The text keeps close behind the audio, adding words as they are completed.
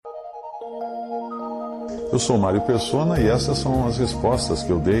Eu sou Mário Persona e essas são as respostas que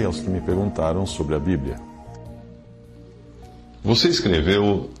eu dei aos que me perguntaram sobre a Bíblia. Você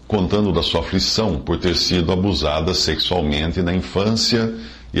escreveu contando da sua aflição por ter sido abusada sexualmente na infância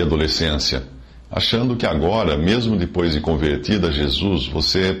e adolescência, achando que agora, mesmo depois de convertida a Jesus,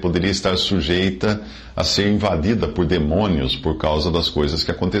 você poderia estar sujeita a ser invadida por demônios por causa das coisas que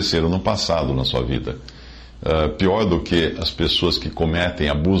aconteceram no passado na sua vida. Pior do que as pessoas que cometem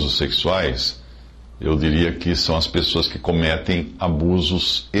abusos sexuais, eu diria que são as pessoas que cometem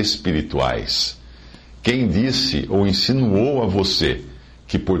abusos espirituais. Quem disse ou insinuou a você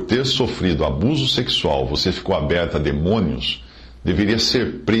que por ter sofrido abuso sexual você ficou aberta a demônios, deveria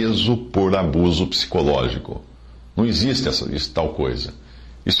ser preso por abuso psicológico. Não existe tal coisa.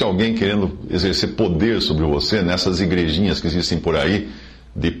 Isso é alguém querendo exercer poder sobre você nessas igrejinhas que existem por aí,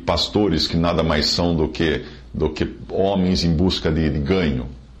 de pastores que nada mais são do que homens em busca de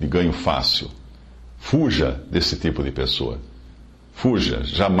ganho fácil. Fuja desse tipo de pessoa. Fuja.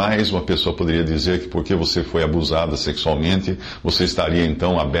 Jamais uma pessoa poderia dizer que porque você foi abusada sexualmente, você estaria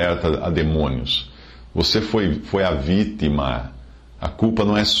então aberta a demônios. Você foi a vítima. A culpa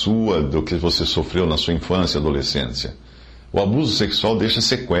não é sua do que você sofreu na sua infância e adolescência. O abuso sexual deixa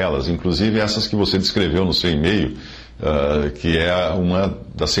sequelas, inclusive essas que você descreveu no seu e-mail, que é uma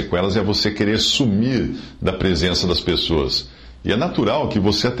das sequelas é você querer sumir da presença das pessoas. E é natural que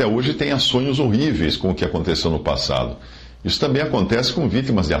você até hoje tenha sonhos horríveis com o que aconteceu no passado. Isso também acontece com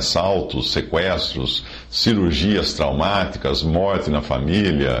vítimas de assaltos, sequestros, cirurgias traumáticas, morte na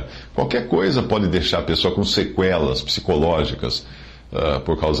família. Qualquer coisa pode deixar a pessoa com sequelas psicológicas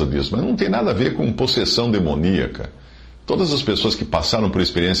por causa disso. Mas não tem nada a ver com possessão demoníaca. Todas as pessoas que passaram por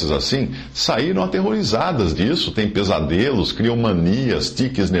experiências assim saíram aterrorizadas disso, têm pesadelos, criam manias,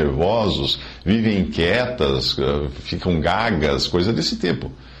 tiques nervosos, vivem inquietas, ficam gagas, coisa desse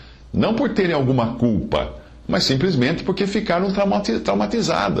tipo. Não por terem alguma culpa, mas simplesmente porque ficaram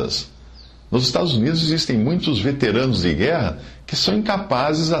traumatizadas. Nos Estados Unidos existem muitos veteranos de guerra que são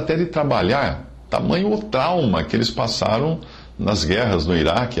incapazes até de trabalhar, tamanho o trauma que eles passaram nas guerras no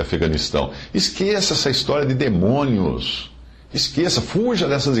Iraque e Afeganistão. Esqueça essa história de demônios. Esqueça, fuja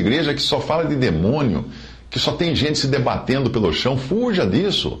dessas igrejas que só falam de demônio, que só tem gente se debatendo pelo chão. Fuja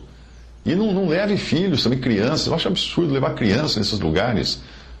disso. E não leve filhos, também crianças. Eu acho absurdo levar crianças nesses lugares,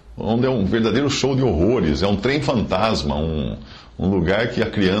 onde é um verdadeiro show de horrores. É um trem fantasma, um lugar que a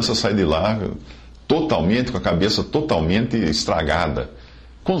criança sai de lá totalmente, com a cabeça totalmente estragada.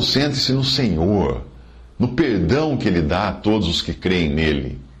 Concentre-se no Senhor, no perdão que Ele dá a todos os que creem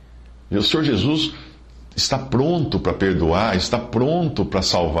nele. E o Senhor Jesus está pronto para perdoar, está pronto para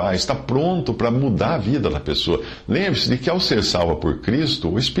salvar, está pronto para mudar a vida da pessoa. Lembre-se de que ao ser salva por Cristo,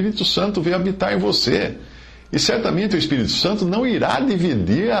 o Espírito Santo veio habitar em você. E certamente o Espírito Santo não irá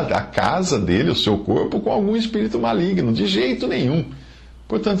dividir a casa dele, o seu corpo, com algum espírito maligno, de jeito nenhum.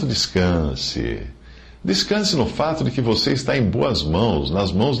 Portanto, descanse. Descanse no fato de que você está em boas mãos,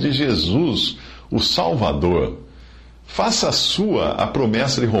 nas mãos de Jesus, o Salvador. Faça sua a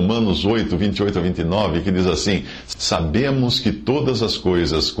promessa de Romanos 8, 28 a 29, que diz assim: sabemos que todas as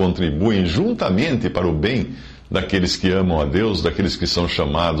coisas contribuem juntamente para o bem daqueles que amam a Deus, daqueles que são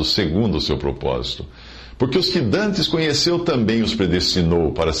chamados segundo o seu propósito. Porque os que dantes conheceu também os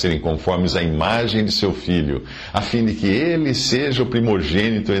predestinou para serem conformes à imagem de seu Filho, a fim de que ele seja o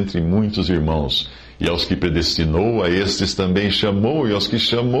primogênito entre muitos irmãos. E aos que predestinou, a estes também chamou, e aos que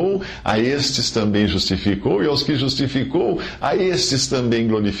chamou, a estes também justificou, e aos que justificou, a estes também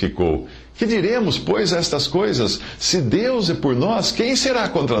glorificou. Que diremos, pois, a estas coisas? Se Deus é por nós, quem será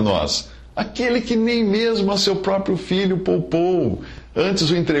contra nós? Aquele que nem mesmo a seu próprio Filho poupou, antes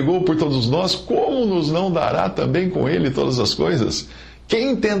o entregou por todos nós, como nos não dará também com ele todas as coisas?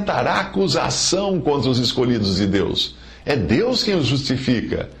 Quem tentará acusação contra os escolhidos de Deus? É Deus quem os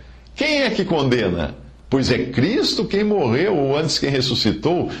justifica. Quem é que condena? Pois é Cristo quem morreu, ou antes quem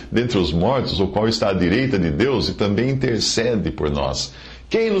ressuscitou dentre os mortos, o qual está à direita de Deus e também intercede por nós.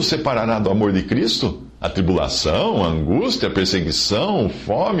 Quem nos separará do amor de Cristo? A tribulação, a angústia, a perseguição,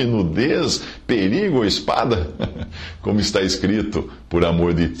 fome, nudez, perigo ou espada? Como está escrito, por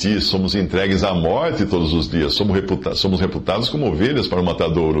amor de ti somos entregues à morte todos os dias, somos reputados como ovelhas para o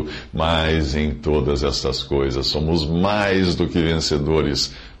matadouro, mas em todas estas coisas somos mais do que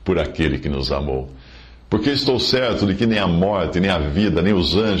vencedores por aquele que nos amou. Porque estou certo de que nem a morte, nem a vida, nem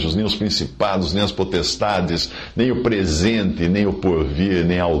os anjos, nem os principados, nem as potestades, nem o presente, nem o porvir,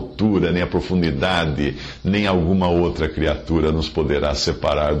 nem a altura, nem a profundidade, nem alguma outra criatura nos poderá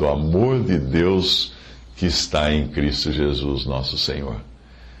separar do amor de Deus que está em Cristo Jesus, nosso Senhor.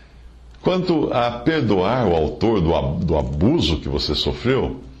 Quanto a perdoar o autor do abuso que você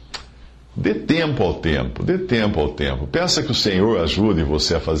sofreu, Dê tempo ao tempo, dê tempo ao tempo. Peça que o Senhor ajude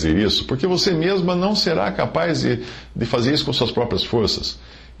você a fazer isso, porque você mesma não será capaz de fazer isso com suas próprias forças.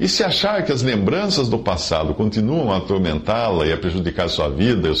 E se achar que as lembranças do passado continuam a atormentá-la e a prejudicar sua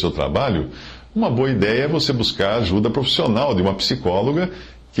vida e o seu trabalho, uma boa ideia é você buscar ajuda profissional de uma psicóloga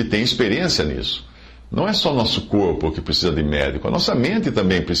que tem experiência nisso. Não é só nosso corpo que precisa de médico, a nossa mente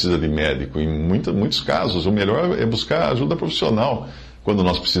também precisa de médico. Em muitos casos, o melhor é buscar ajuda profissional quando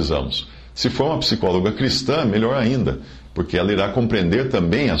nós precisamos. Se for uma psicóloga cristã, melhor ainda, porque ela irá compreender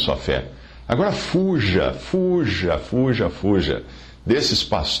também a sua fé. Agora fuja desses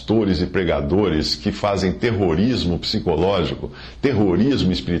pastores e pregadores que fazem terrorismo psicológico,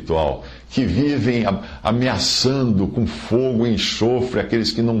 terrorismo espiritual, que vivem ameaçando com fogo e enxofre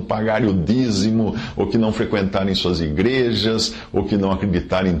aqueles que não pagarem o dízimo, ou que não frequentarem suas igrejas, ou que não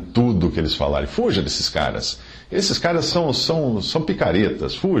acreditarem em tudo que eles falarem. Fuja desses caras. Esses caras são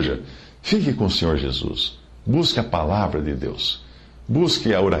picaretas. Fuja. Fique com o Senhor Jesus. Busque a palavra de Deus. Busque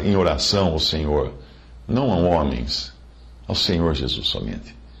em oração o Senhor, não a homens, ao Senhor Jesus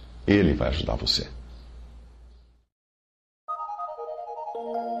somente. Ele vai ajudar você.